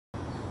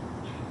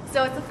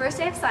So it's the first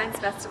day of Science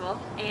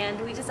Festival, and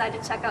we decided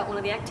to check out one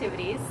of the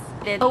activities.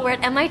 We're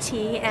at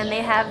MIT, and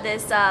they have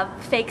this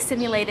fake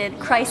simulated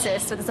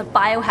crisis, so there's a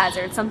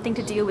biohazard, something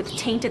to do with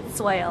tainted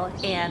soil,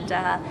 and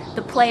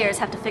the players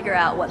have to figure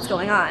out what's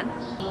going on.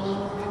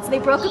 So they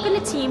broke up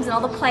into teams, and all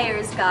the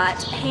players got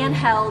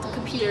handheld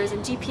computers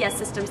and GPS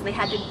systems, and they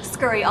had to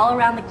scurry all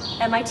around the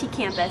MIT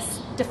campus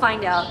to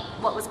find out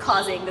what was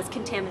causing this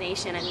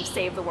contamination and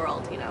save the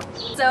world, you know.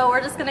 So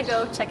we're just gonna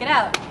go check it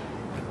out.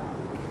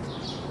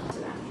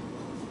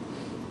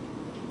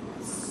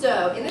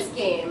 So, in this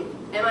game,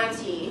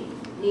 MIT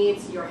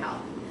needs your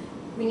help.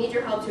 We need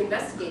your help to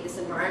investigate this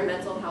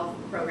environmental health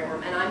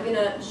program, and I'm going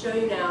to show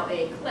you now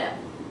a clip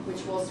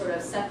which will sort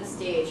of set the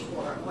stage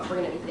for what we're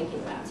going to be thinking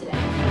about today.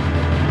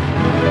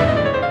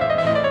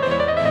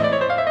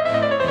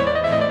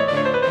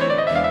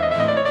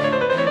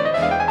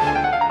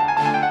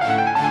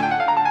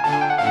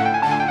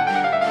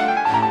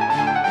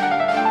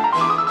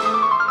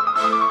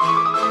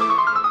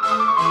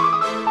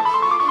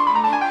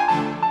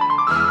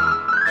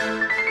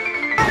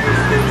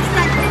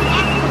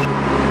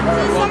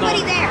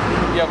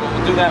 Yeah, but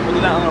we'll do that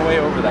on our way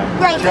over there.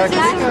 Right. Jack,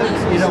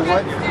 you know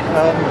what?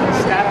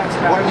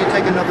 Why don't you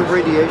take another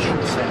radiation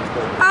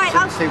sample? All right,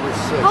 See what's,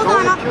 hold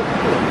on. Let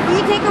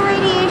me take a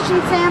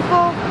radiation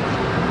sample.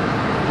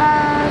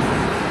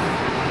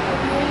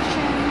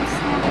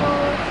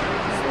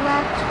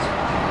 Select.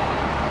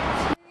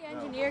 The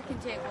engineer can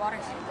take water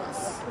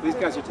samples. These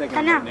guys are taking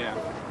I know. them now.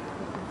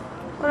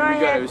 What do I You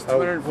got it have? was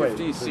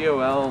 250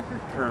 COL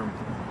per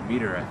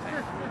meter, I think.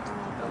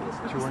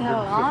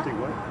 250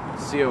 what?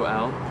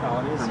 COL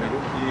per meter.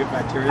 You get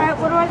bacteria? All right,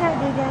 what do I gotta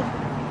do, Dad?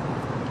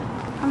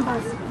 I'm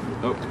buzzing.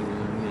 Oh,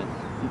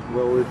 yeah.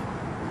 Well,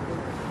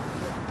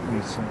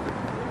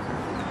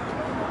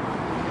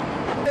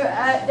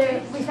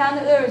 We found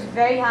that there was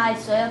very high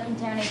soil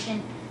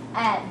contamination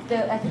at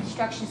the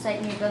construction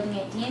site near Building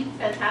 18.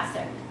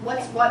 Fantastic.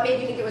 What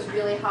made you think it was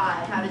really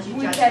high? How did you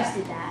We judge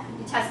tested that? that.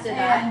 You tested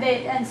that?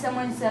 And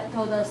someone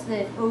told us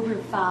that over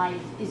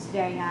 5 is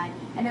very high,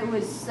 and it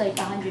was like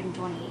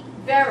 128.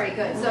 Very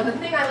good. So the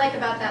thing I like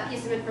about that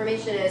piece of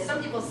information is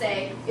some people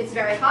say it's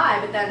very high,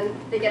 but then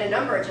they get a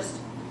number, just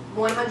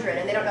 100,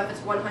 and they don't know if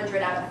it's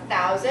 100 out of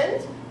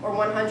 1,000 or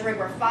 100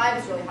 where 5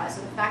 is really high.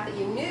 So the fact that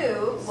you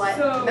knew what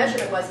the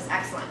measurement was is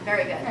excellent.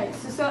 Very good. Right.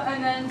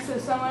 So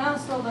someone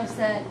else told us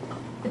that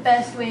the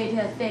best way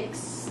to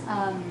fix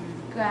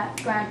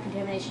ground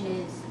contamination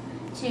is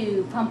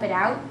to pump it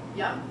out.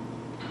 Yep.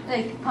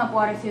 Like pump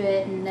water through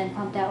it and then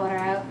pump that water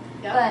out.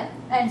 Yep.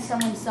 And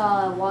someone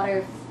saw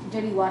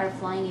dirty water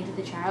flying into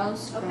the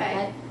Charles from Okay.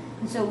 that.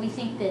 And so we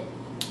think that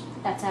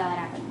that's how it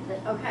happened.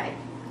 That Okay.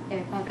 they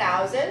were pumped.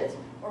 1,000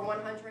 or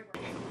 100?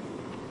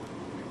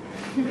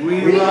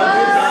 We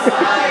love